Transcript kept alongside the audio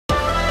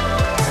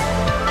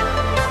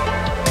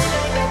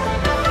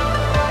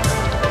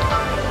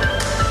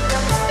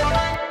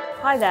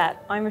Hi there,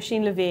 I'm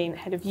Roisin Levine,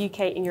 Head of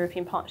UK and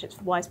European Partnerships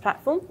for Wise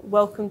Platform.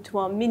 Welcome to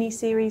our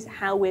mini-series,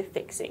 How We're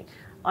Fixing.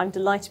 I'm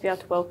delighted to be able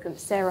to welcome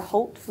Sarah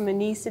Holt from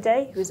Monese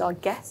today, who is our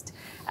guest.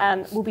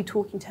 We'll be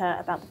talking to her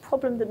about the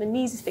problem that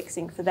Monese is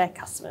fixing for their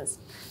customers.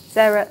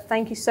 Sarah,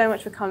 thank you so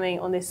much for coming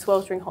on this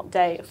sweltering hot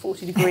day at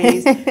 40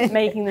 degrees,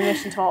 making the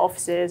mission to our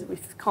offices. We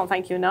can't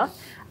thank you enough.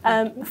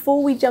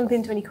 Before we jump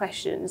into any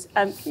questions,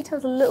 can you tell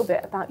us a little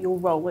bit about your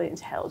role, what it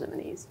entails at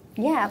Monese?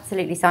 Yeah,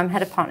 absolutely. So I'm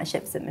Head of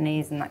Partnerships at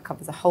Monese, and that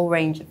covers a whole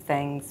range of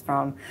things,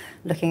 from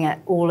looking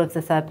at all of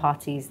the third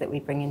parties that we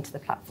bring into the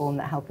platform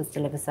that help us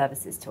deliver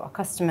services to our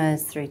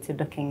customers, through to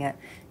looking at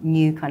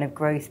new kind of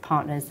growth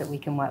partners that we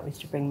can work with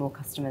to bring more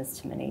customers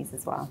to Monese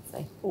as well.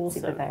 So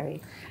awesome. Super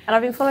varied. And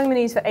I've been following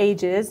Monese for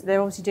ages.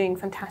 They're obviously doing a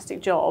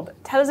fantastic job.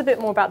 Tell us a bit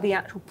more about the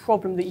actual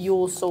problem that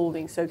you're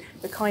solving, so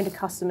the kind of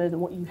customers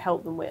and what you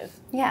help them with.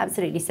 Yeah,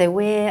 absolutely. So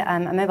we're a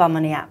mobile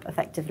money app,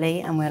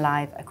 effectively, and we're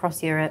live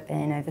across Europe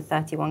in over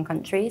 31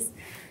 countries.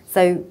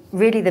 So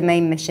really the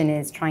main mission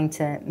is trying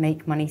to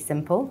make money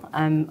simple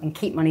and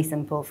keep money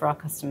simple for our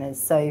customers.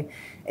 So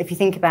if you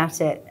think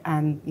about it,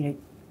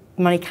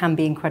 money can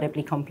be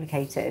incredibly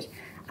complicated.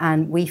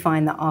 And we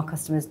find that our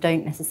customers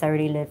don't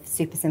necessarily live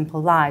super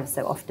simple lives.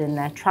 So often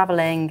they're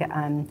traveling,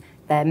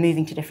 they're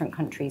moving to different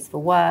countries for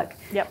work.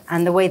 Yep.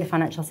 And the way the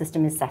financial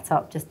system is set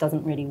up just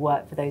doesn't really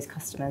work for those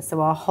customers.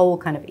 So our whole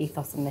kind of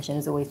ethos and mission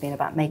has always been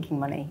about making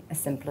money as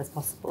simple as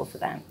possible for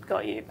them.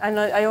 Got you. And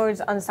I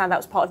always understand that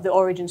was part of the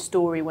origin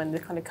story when the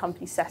kind of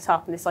company set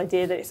up, and this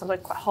idea that it's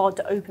sometimes quite hard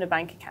to open a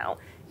bank account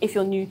if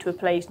you're new to a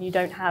place and you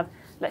don't have,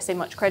 let's say,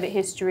 much credit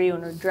history or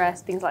an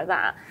address, things like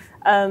that.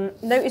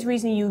 Notice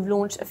recently you've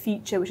launched a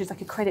feature which is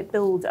like a credit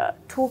builder.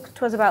 Talk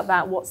to us about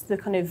that. What's the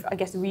kind of, I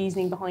guess, the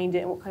reasoning behind it,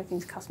 and what kind of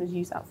things customers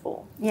use that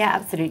for? Yeah,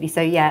 absolutely.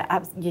 So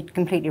yeah, you're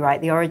completely right.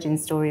 The origin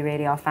story,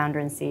 really, our founder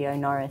and CEO,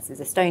 Norris, is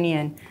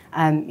Estonian.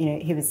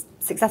 He was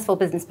a successful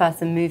business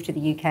person, moved to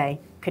the UK,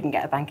 couldn't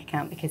get a bank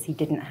account because he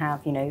didn't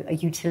have, a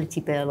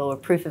utility bill or a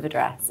proof of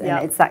address.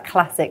 And It's that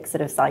classic sort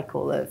of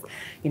cycle of,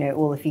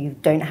 well, if you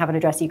don't have an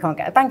address, you can't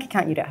get a bank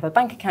account, you don't have a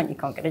bank account, you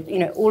can't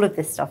get all of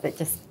this stuff. It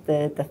just,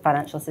 the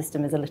financial system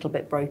is a little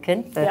bit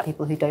broken for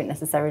people who don't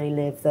necessarily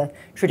live the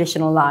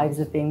traditional lives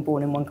of being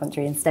born in one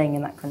country and staying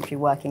in that country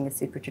working a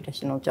super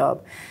traditional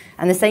job.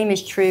 And the same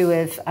is true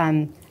of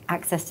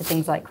access to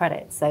things like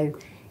credit. So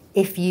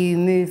if you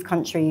move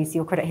countries,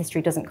 your credit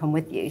history doesn't come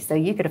with you. So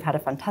you could have had a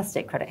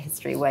fantastic credit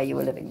history where you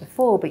were living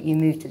before, but you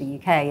moved to the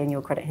UK and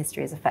your credit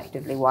history is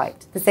effectively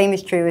wiped. The same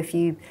is true if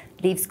you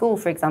leave school,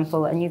 for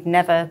example, and you've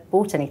never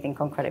bought anything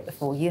on credit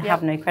before. You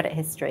have no credit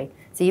history.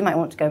 So you might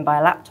want to go and buy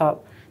a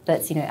laptop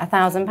that's,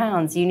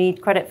 £1,000. You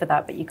need credit for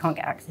that, but you can't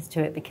get access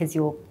to it because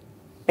you're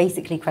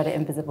basically credit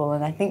invisible.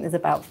 And I think there's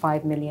about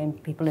 5 million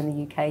people in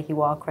the UK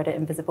who are credit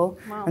invisible.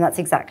 Wow. And that's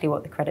exactly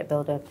what the Credit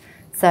Builder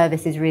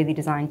service is really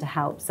designed to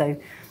help. So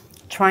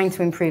trying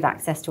to improve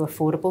access to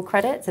affordable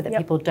credit so that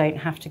people don't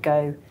have to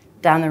go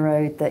down the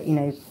road that,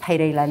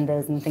 payday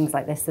lenders and things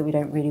like this that we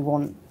don't really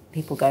want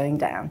people going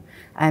down.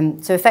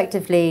 So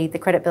effectively, the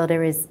Credit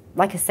Builder is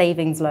like a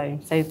savings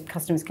loan. So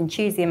customers can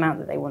choose the amount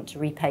that they want to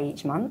repay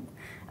each month.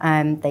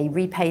 They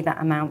repay that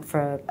amount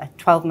for a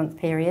 12-month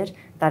period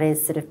that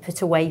is sort of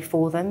put away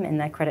for them in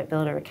their Credit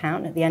Builder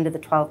account. At the end of the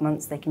 12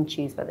 months, they can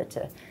choose whether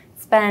to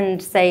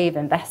spend, save,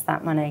 invest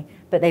that money,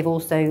 but they've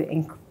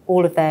also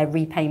all of their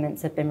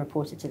repayments have been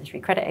reported to the 3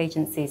 credit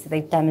agencies, so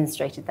they've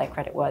demonstrated their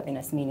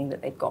creditworthiness, meaning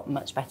that they've got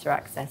much better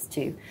access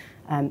to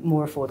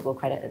more affordable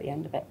credit at the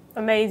end of it.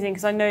 Amazing,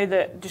 because I know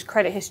that just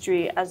credit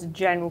history as a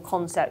general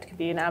concept can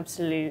be an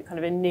absolute kind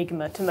of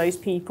enigma to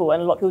most people,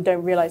 and a lot of people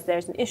don't realise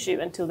there's an issue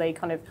until they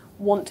kind of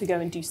want to go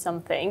and do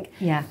something,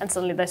 and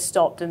suddenly they're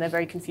stopped and they're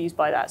very confused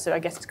by that. So I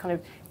guess it's kind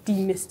of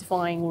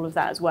demystifying all of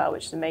that as well,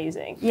 which is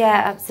amazing.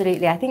 Yeah,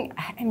 absolutely. I think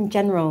in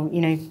general,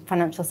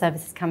 financial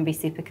services can be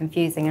super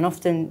confusing, and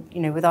often,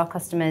 with our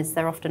customers,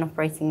 they're often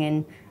operating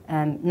in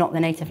not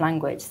the native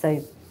language.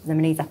 So the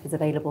Monese app is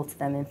available to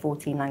them in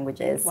 14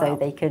 languages, so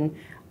they can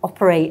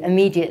operate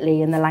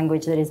immediately in the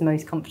language that is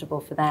most comfortable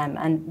for them.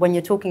 And when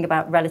you're talking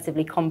about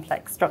relatively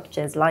complex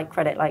structures like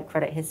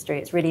credit history,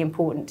 it's really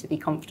important to be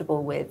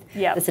comfortable with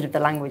the sort of the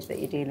language that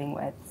you're dealing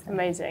with. So.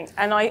 Amazing.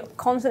 And I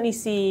constantly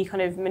see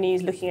kind of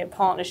Monese looking at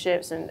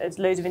partnerships, and there's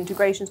loads of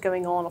integrations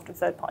going on, often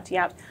third-party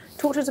apps.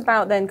 Talk to us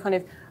about then kind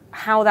of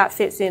how that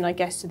fits in, I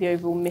guess, to the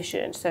overall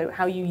mission. So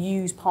how you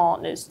use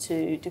partners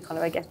to kind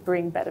of, I guess,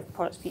 bring better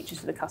product features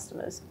for the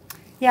customers.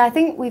 Yeah, I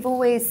think we've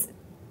always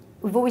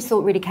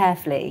thought really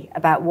carefully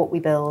about what we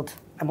build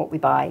and what we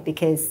buy,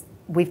 because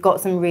we've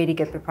got some really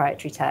good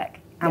proprietary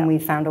tech, and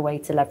we've found a way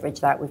to leverage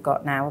that. We've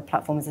got now a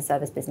platform as a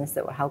service business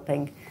that we're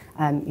helping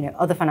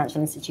other financial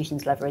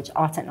institutions leverage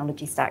our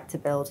technology stack to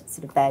build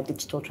sort of their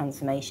digital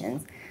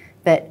transformations.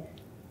 But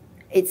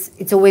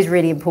it's always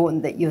really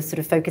important that you're sort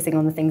of focusing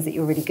on the things that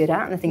you're really good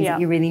at and the things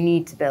that you really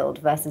need to build,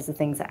 versus the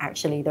things that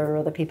actually there are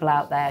other people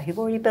out there who've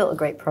already built a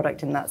great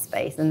product in that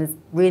space, and there's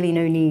really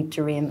no need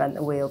to reinvent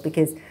the wheel.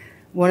 Because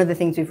one of the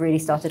things we've really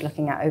started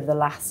looking at over the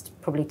last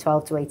probably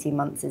 12 to 18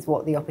 months is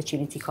what the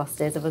opportunity cost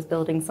is of us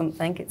building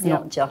something. It's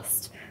not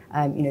just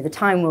The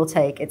time we'll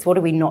take, it's what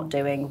are we not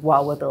doing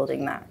while we're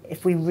building that.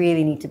 If we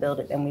really need to build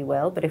it, then we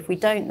will. But if we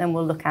don't, then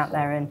we'll look out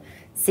there and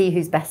see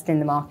who's best in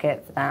the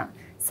market for that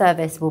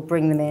service. We'll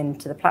bring them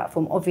into the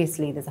platform.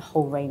 Obviously, there's a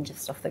whole range of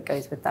stuff that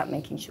goes with that,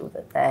 making sure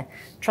that they're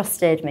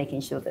trusted,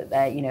 making sure that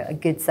they're, a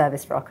good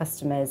service for our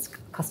customers.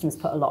 Customers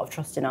put a lot of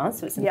trust in us,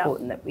 so it's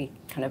important that we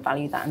kind of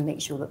value that and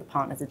make sure that the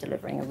partners are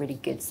delivering a really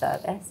good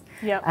service.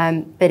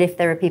 But if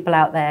there are people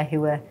out there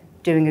who are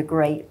doing a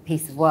great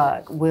piece of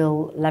work,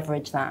 we'll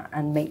leverage that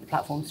and make the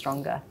platform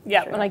stronger.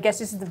 Yeah, and I guess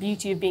this is the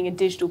beauty of being a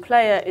digital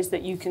player, is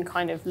that you can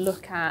kind of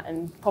look at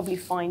and probably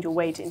find your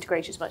way to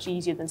integration much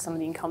easier than some of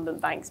the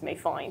incumbent banks may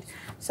find.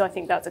 So I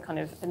think that's a kind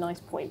of a nice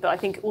point. But I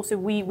think also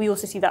we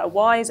also see that at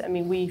Wise. I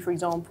mean, we, for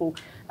example,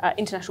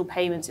 international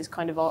payments is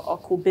kind of our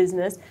core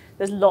business.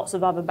 There's lots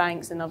of other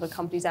banks and other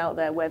companies out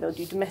there where they'll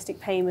do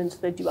domestic payments,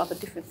 they do other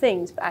different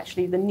things, but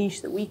actually the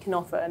niche that we can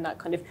offer and that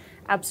kind of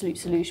absolute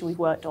solution we've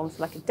worked on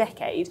for like a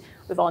decade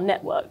with our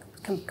network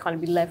can kind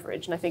of be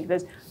leveraged. And I think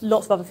there's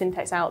lots of other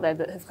fintechs out there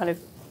that have kind of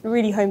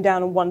really honed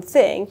down on one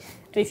thing.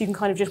 And if you can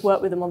kind of just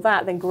work with them on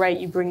that, then great,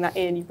 you bring that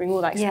in, you bring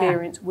all that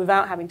experience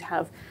without having to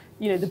have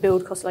the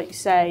build cost, like you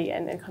say,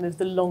 and kind of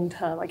the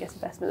long-term, I guess,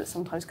 investment that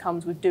sometimes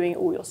comes with doing it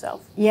all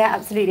yourself. Yeah,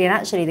 absolutely. And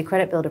actually, the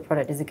Credit Builder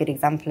product is a good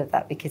example of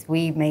that, because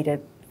we made a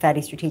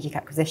fairly strategic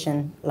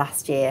acquisition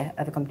last year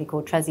of a company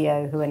called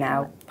Trezio, who are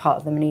now part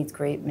of the Monese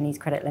Group, Monese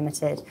Credit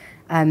Limited.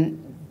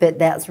 But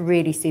that's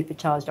really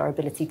supercharged our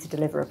ability to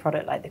deliver a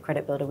product like the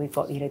Credit Builder. We've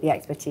got, the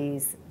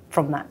expertise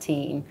from that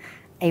team,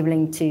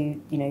 able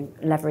to,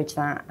 leverage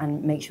that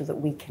and make sure that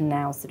we can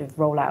now sort of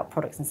roll out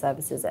products and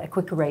services at a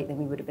quicker rate than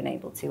we would have been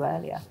able to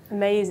earlier.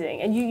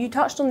 Amazing. And you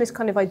touched on this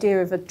kind of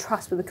idea of a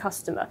trust with the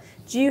customer.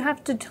 Do you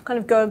have to kind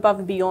of go above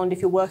and beyond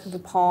if you're working with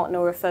a partner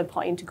or a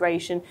third-party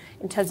integration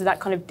in terms of that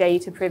kind of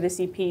data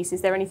privacy piece?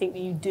 Is there anything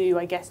that you do,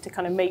 I guess, to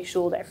kind of make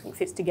sure that everything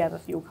fits together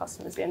for your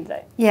customers at the end of the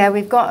day? Yeah,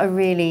 we've got a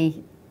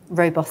really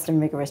robust and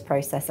rigorous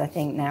process. I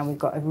think now we've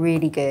got a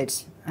really good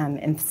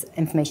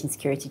information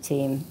security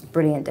team,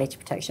 brilliant data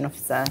protection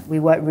officer. We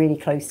work really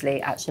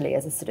closely actually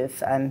as a sort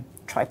of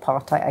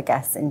tripartite, I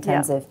guess, in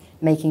terms of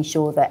making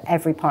sure that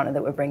every partner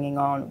that we're bringing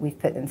on, we've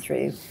put them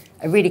through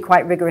a really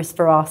quite rigorous,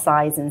 for our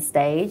size and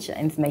stage,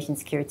 information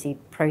security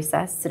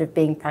process, sort of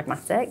being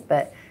pragmatic,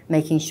 but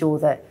making sure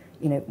that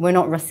we're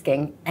not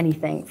risking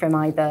anything from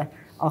either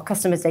our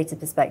customers' data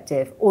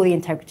perspective or the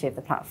integrity of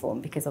the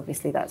platform, because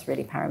obviously that's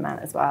really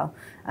paramount as well.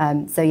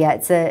 So yeah,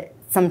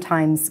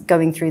 sometimes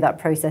going through that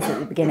process at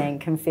the beginning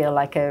can feel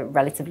like a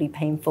relatively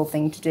painful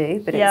thing to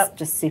do, but it's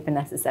just super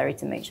necessary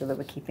to make sure that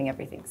we're keeping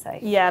everything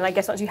safe. Yeah, and I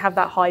guess once you have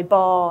that high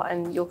bar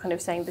and you're kind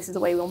of saying this is the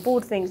way we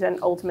onboard things, then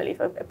ultimately if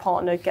a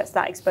partner gets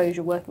that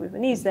exposure working with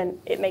Monese, then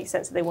it makes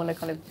sense that they want to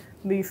kind of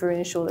move through and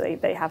ensure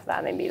that they have that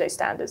and they meet those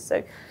standards. So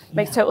it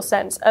makes total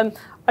sense.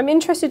 I'm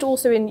interested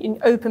also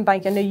in open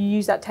banking. I know you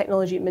use that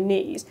technology at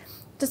Monese.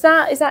 Is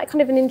that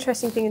kind of an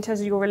interesting thing in terms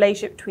of your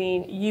relationship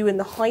between you and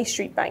the high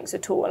street banks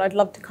at all? And I'd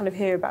love to kind of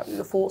hear about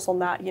your thoughts on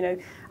that.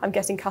 I'm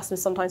guessing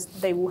customers sometimes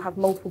they will have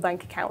multiple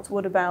bank accounts.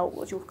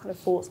 What's your kind of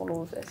thoughts on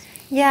all of this?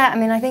 Yeah, I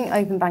mean, I think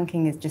open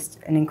banking is just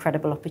an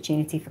incredible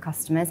opportunity for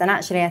customers. And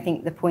actually, I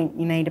think the point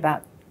you made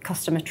about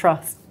customer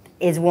trust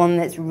is one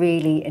that's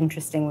really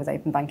interesting with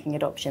open banking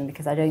adoption,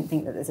 because I don't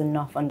think that there's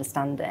enough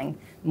understanding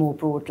more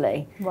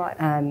broadly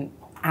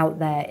out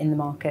there in the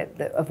market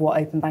of what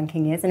open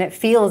banking is. And it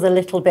feels a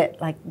little bit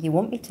like, you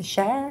want me to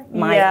share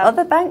my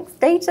other bank's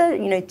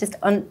data? Just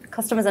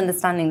customers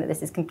understanding that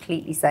this is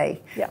completely safe,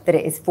 that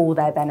it is for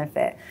their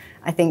benefit.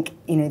 I think,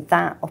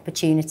 that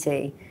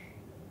opportunity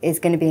is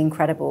going to be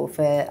incredible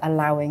for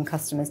allowing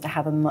customers to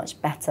have a much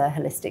better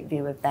holistic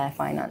view of their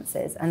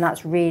finances. And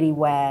that's really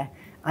where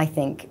I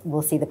think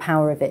we'll see the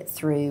power of it,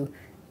 through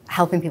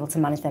helping people to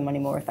manage their money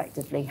more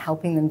effectively,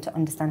 helping them to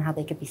understand how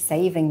they could be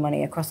saving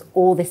money across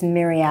all this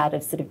myriad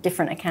of sort of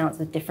different accounts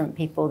with different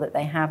people that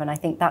they have. And I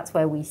think that's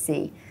where we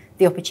see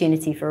the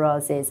opportunity for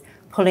us, is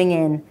pulling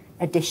in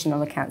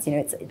additional accounts.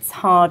 It's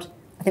hard.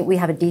 I think we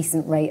have a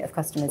decent rate of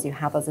customers who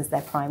have us as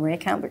their primary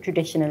account, but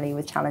traditionally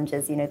with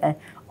Challengers, they're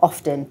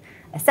often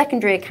a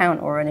secondary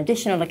account or an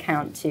additional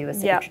account to a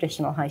sort of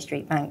traditional high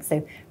street bank.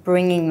 So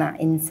bringing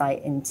that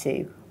insight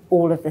into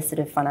all of the sort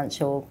of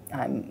financial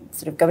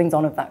sort of goings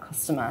on of that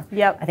customer,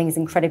 I think is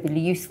incredibly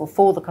useful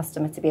for the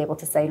customer to be able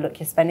to say, look,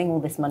 you're spending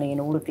all this money in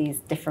all of these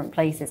different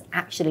places.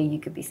 Actually, you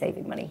could be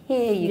saving money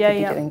here. You could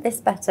be doing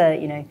this better.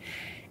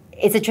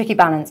 It's a tricky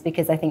balance,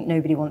 because I think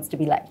nobody wants to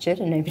be lectured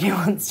and nobody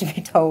wants to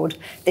be told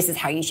this is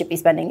how you should be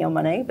spending your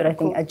money. But I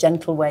think a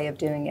gentle way of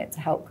doing it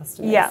to help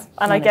customers. Yeah,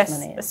 and I guess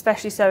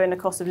especially so in a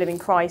cost of living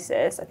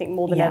crisis, I think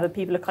more than ever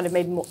people are kind of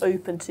maybe more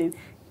open to,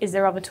 is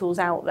there other tools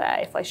out there?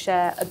 If I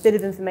share a bit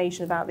of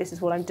information about this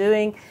is what I'm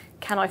doing,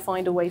 can I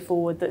find a way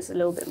forward that's a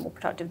little bit more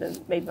productive than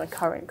maybe my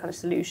current kind of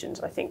solutions?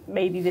 I think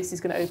maybe this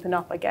is going to open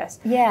up, I guess.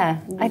 Yeah,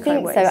 I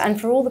think so. And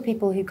for all the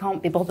people who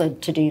can't be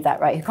bothered to do that,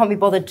 right, who can't be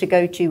bothered to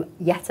go to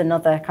yet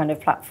another kind of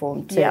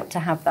platform to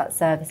have that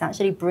service,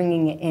 actually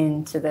bringing it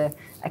into the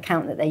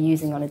account that they're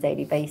using on a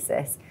daily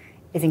basis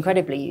is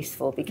incredibly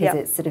useful because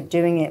it's sort of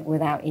doing it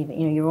without even,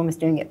 you're almost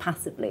doing it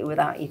passively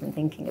without even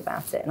thinking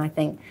about it. And I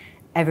think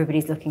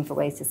everybody's looking for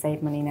ways to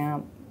save money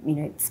now,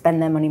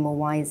 spend their money more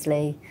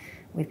wisely.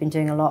 We've been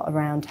doing a lot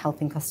around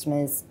helping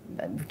customers.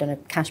 We've done a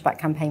cashback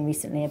campaign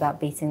recently about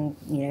beating,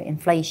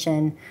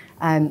 inflation.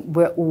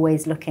 We're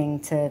always looking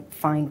to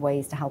find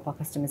ways to help our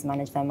customers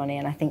manage their money,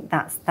 and I think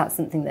that's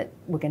something that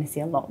we're going to see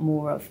a lot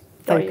more of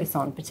focus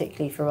on,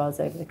 particularly for us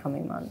over the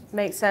coming months.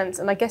 Makes sense.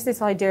 And I guess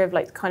this idea of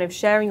like kind of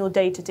sharing your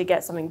data to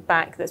get something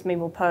back that's maybe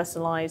more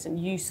personalised and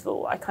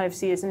useful, I kind of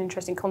see as an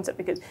interesting concept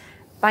because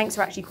banks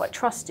are actually quite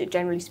trusted,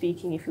 generally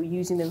speaking. If you're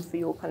using them for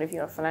your kind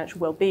of financial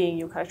well-being,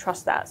 you'll kind of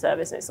trust that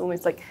service. And it's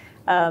almost like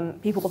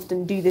people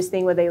often do this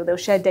thing where they'll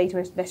share data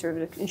with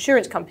an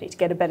insurance company to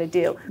get a better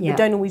deal, but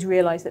don't always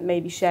realise that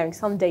maybe sharing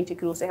some data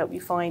could also help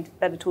you find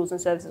better tools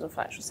and services in the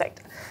financial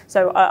sector.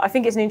 So I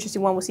think it's an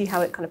interesting one. We'll see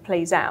how it kind of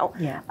plays out.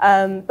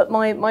 But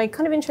my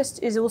kind of interest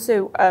is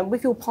also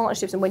with your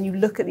partnerships and when you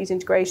look at these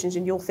integrations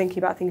and you're thinking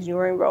about things in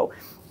your own role,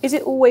 is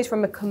it always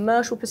from a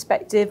commercial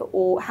perspective,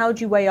 or how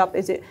do you weigh up?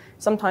 Is it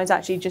sometimes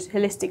actually just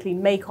holistically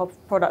make our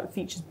product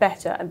features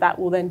better and that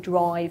will then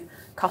drive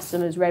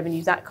customers,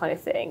 revenues, that kind of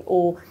thing?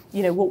 Or,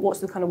 what's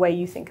the kind of way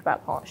you think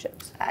about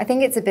partnerships? I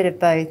think it's a bit of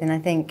both. And I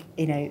think,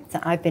 so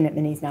I've been at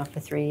Monese now for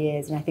 3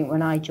 years. And I think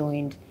when I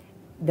joined,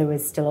 there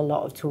was still a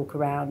lot of talk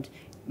around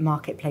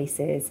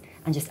marketplaces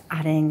and just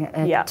adding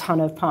a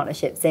ton of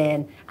partnerships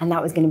in, and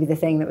that was going to be the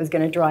thing that was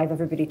going to drive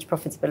everybody to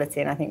profitability.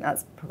 And I think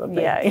that's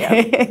probably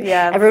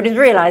everybody's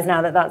realised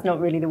now that that's not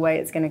really the way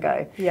it's going to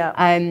go.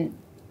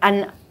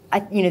 And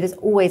there's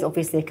always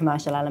obviously a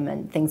commercial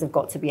element. Things have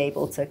got to be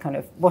able to kind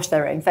of wash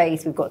their own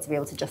face. We've got to be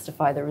able to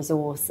justify the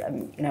resource.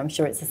 And I'm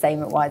sure it's the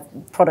same at why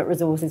product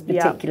resource is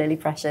particularly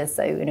precious.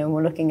 So when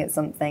we're looking at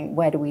something,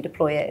 where do we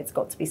deploy it? It's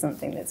got to be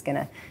something that's going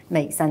to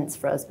make sense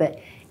for us. But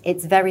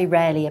it's very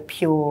rarely a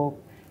pure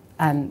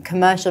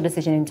commercial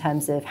decision in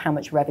terms of how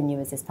much revenue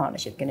is this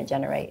partnership going to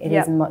generate. It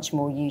is much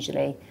more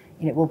usually,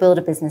 we'll build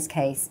a business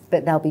case,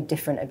 but there'll be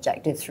different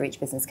objectives for each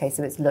business case.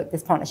 So it's, look,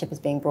 this partnership is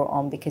being brought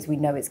on because we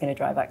know it's going to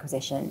drive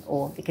acquisition,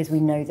 or because we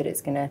know that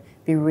it's going to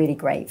be really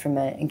great from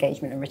an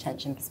engagement and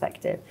retention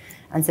perspective.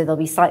 And so there'll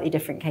be slightly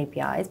different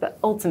KPIs, but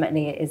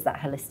ultimately it is that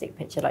holistic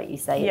picture, like you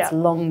say. It's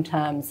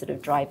long-term sort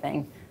of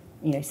driving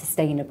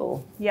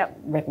sustainable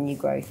revenue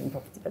growth and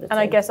profitability. And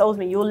I guess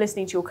ultimately you're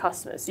listening to your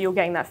customers, so you're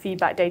getting that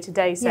feedback day to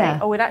day saying,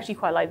 oh, we'd actually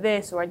quite like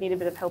this, or I need a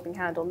bit of helping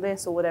hand on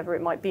this, or whatever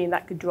it might be, and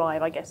that could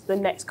drive, I guess, the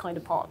next kind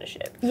of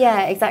partnership.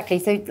 Yeah, exactly.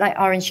 So like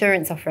our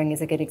insurance offering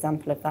is a good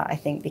example of that, I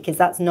think, because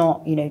that's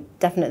not,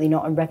 definitely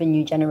not a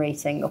revenue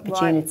generating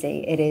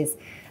opportunity. It is,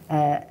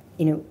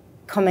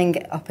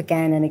 coming up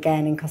again and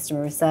again in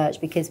customer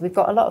research, because we've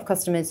got a lot of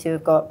customers who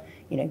have got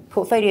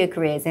portfolio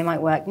careers. They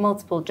might work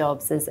multiple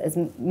jobs, as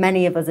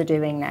many of us are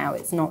doing now.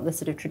 It's not the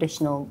sort of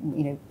traditional,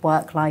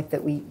 work life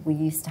that we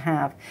used to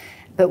have.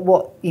 But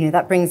what,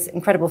 that brings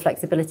incredible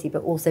flexibility,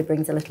 but also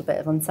brings a little bit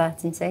of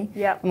uncertainty.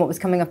 And what was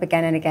coming up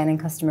again and again in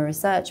customer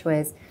research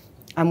was,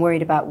 I'm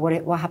worried about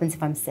what happens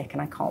if I'm sick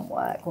and I can't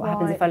work? What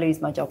happens if I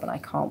lose my job and I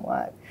can't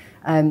work?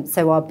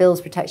 So our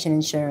bills protection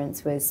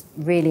insurance was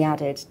really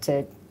added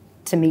to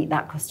meet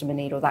that customer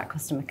need or that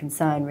customer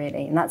concern,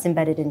 really, and that's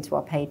embedded into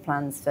our paid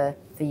plans for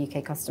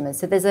UK customers.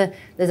 So there's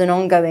an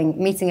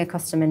ongoing meeting a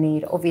customer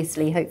need.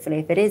 Obviously, hopefully,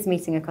 if it is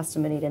meeting a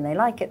customer need and they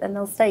like it, then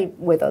they'll stay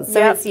with us.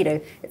 So it's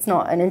it's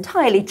not an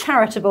entirely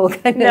charitable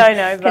kind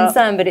of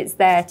concern, but it's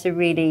there to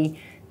really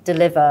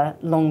deliver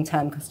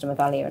long-term customer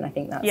value, and I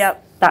think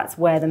that's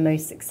where the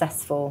most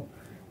successful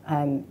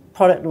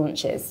product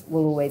launches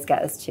will always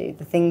get us to.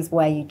 The things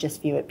where you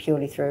just view it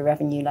purely through a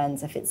revenue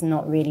lens, if it's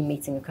not really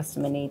meeting a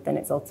customer need, then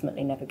it's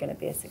ultimately never going to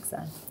be a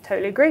success.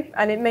 Totally agree,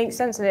 and it makes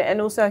sense in it. And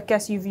also, I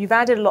guess you've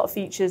added a lot of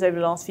features over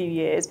the last few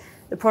years.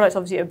 The product's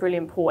obviously at a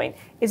brilliant point.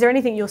 Is there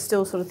anything you're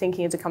still sort of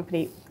thinking as a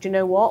company, do you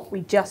know what,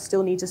 we just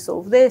still need to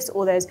solve this,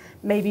 or there's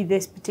maybe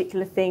this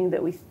particular thing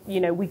that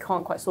we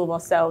can't quite solve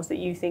ourselves that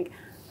you think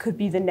could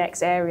be the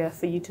next area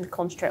for you to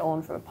concentrate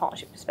on from a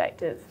partnership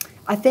perspective?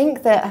 I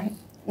think that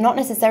not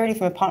necessarily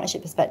from a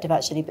partnership perspective,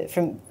 actually, but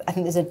I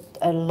think there's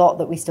a lot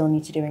that we still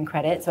need to do in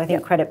credit. So I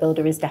think Credit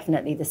Builder is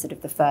definitely the sort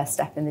of the first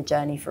step in the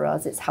journey for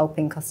us. It's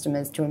helping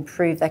customers to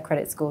improve their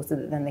credit score so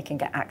that then they can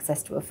get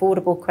access to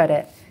affordable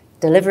credit,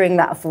 delivering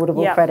that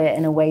affordable credit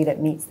in a way that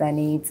meets their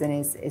needs and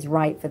is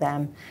right for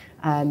them.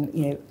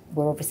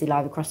 We're obviously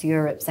live across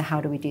Europe, so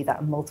how do we do that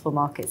in multiple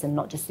markets and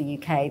not just the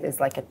UK? There's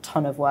like a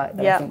ton of work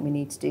that I think we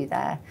need to do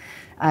there.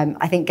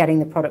 I think getting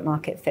the product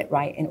market fit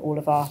right in all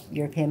of our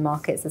European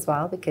markets as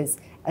well, because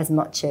as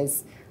much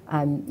as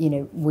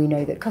we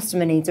know that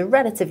customer needs are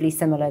relatively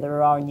similar,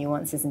 there are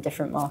nuances in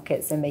different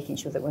markets, and making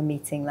sure that we're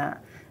meeting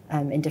that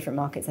in different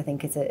markets, I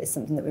think is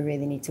something that we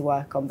really need to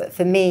work on. But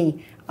for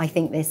me, I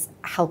think this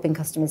helping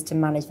customers to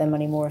manage their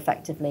money more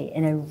effectively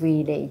in a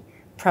really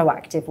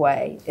proactive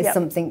way is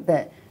something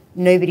that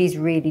nobody's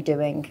really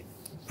doing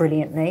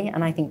brilliantly.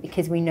 And I think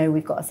because we know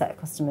we've got a set of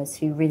customers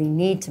who really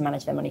need to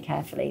manage their money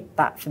carefully,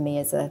 that for me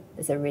is a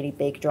really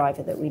big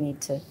driver that we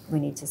need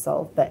to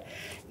solve. But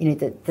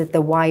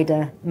the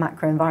wider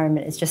macro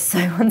environment is just so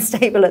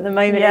unstable at the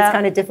moment. Yeah. It's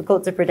kind of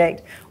difficult to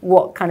predict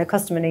what kind of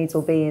customer needs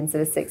will be in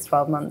sort of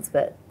 6-12 months,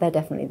 but they're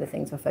definitely the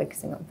things we're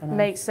focusing on for now.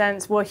 Makes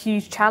sense. Well, a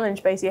huge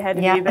challenge basically ahead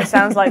of Yeah. you, but it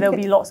sounds like there'll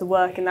be lots of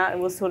work in that,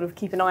 and we'll sort of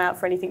keep an eye out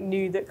for anything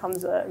new that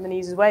comes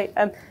Monese's way.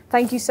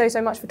 Thank you so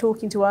much for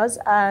talking to us,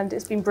 and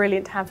it's been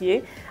brilliant to have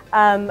you.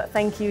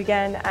 Thank you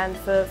again, and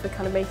for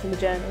kind of making the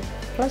journey.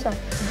 Pleasure.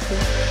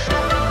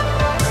 Thank you.